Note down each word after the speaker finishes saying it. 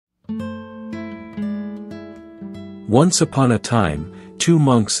Once upon a time, two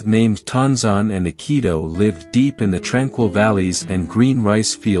monks named Tanzan and Ekido lived deep in the tranquil valleys and green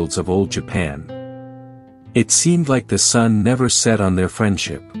rice fields of old Japan. It seemed like the sun never set on their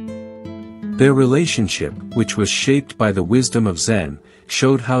friendship. Their relationship, which was shaped by the wisdom of Zen,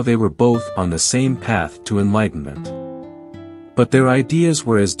 showed how they were both on the same path to enlightenment. But their ideas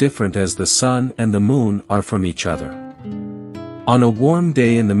were as different as the sun and the moon are from each other. On a warm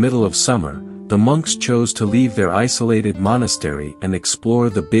day in the middle of summer, the monks chose to leave their isolated monastery and explore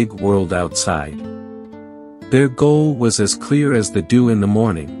the big world outside. Their goal was as clear as the dew in the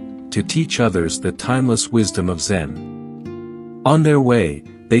morning: to teach others the timeless wisdom of Zen. On their way,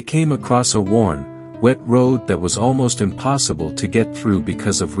 they came across a worn, wet road that was almost impossible to get through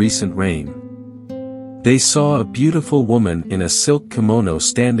because of recent rain. They saw a beautiful woman in a silk kimono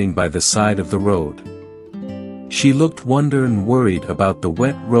standing by the side of the road. She looked wondered and worried about the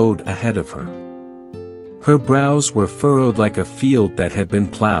wet road ahead of her. Her brows were furrowed like a field that had been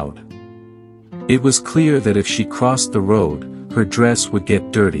plowed. It was clear that if she crossed the road, her dress would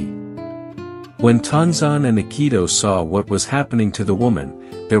get dirty. When Tanzan and Ekido saw what was happening to the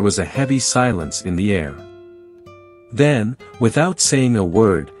woman, there was a heavy silence in the air. Then, without saying a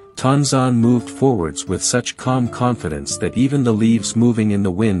word, Tanzan moved forwards with such calm confidence that even the leaves moving in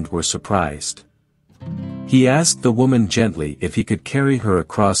the wind were surprised. He asked the woman gently if he could carry her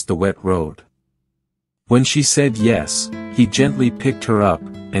across the wet road. When she said yes, he gently picked her up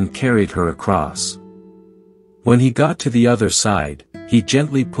and carried her across. When he got to the other side, he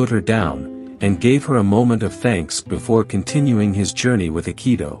gently put her down and gave her a moment of thanks before continuing his journey with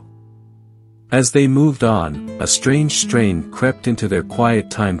Ekido. As they moved on, a strange strain crept into their quiet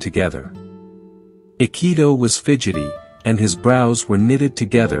time together. Ekido was fidgety, and his brows were knitted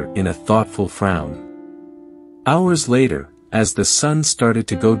together in a thoughtful frown. Hours later, as the sun started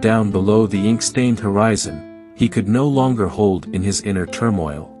to go down below the ink-stained horizon, he could no longer hold in his inner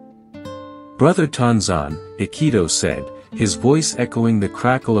turmoil. "Brother Tanzan," Ekido said, his voice echoing the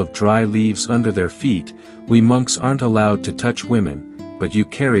crackle of dry leaves under their feet, "we monks aren't allowed to touch women, but you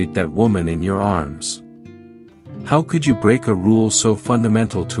carried that woman in your arms. How could you break a rule so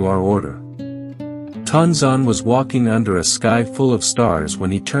fundamental to our order?" Tanzan was walking under a sky full of stars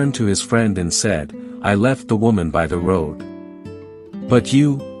when he turned to his friend and said, "I left the woman by the road. But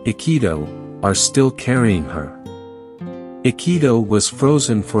you, Ekido, are still carrying her." Ekido was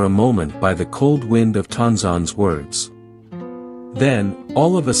frozen for a moment by the cold wind of Tanzan's words. Then,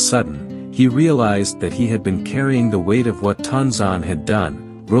 all of a sudden, he realized that he had been carrying the weight of what Tanzan had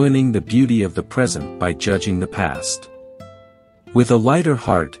done, ruining the beauty of the present by judging the past. With a lighter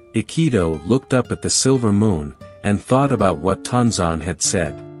heart, Ekido looked up at the silver moon, and thought about what Tanzan had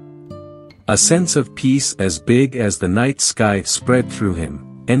said. A sense of peace as big as the night sky spread through him,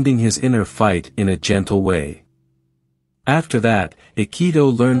 ending his inner fight in a gentle way. After that, Ekido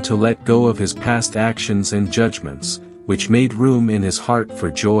learned to let go of his past actions and judgments, which made room in his heart for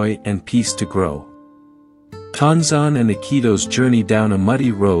joy and peace to grow. Tanzan and Ekido's journey down a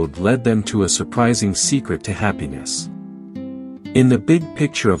muddy road led them to a surprising secret to happiness. In the big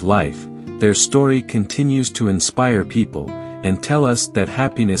picture of life, their story continues to inspire people, and tell us that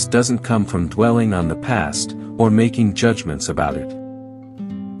happiness doesn't come from dwelling on the past, or making judgments about it.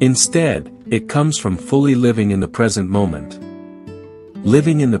 Instead, it comes from fully living in the present moment.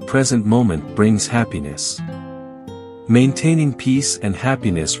 Living in the present moment brings happiness. Maintaining peace and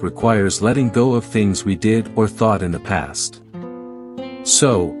happiness requires letting go of things we did or thought in the past.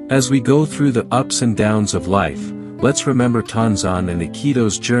 So, as we go through the ups and downs of life, let's remember Tanzan and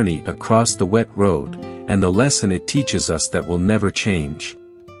Ekido's journey across the wet road, and the lesson it teaches us that will never change.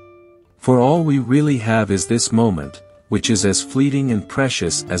 For all we really have is this moment, which is as fleeting and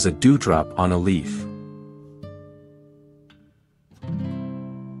precious as a dewdrop on a leaf.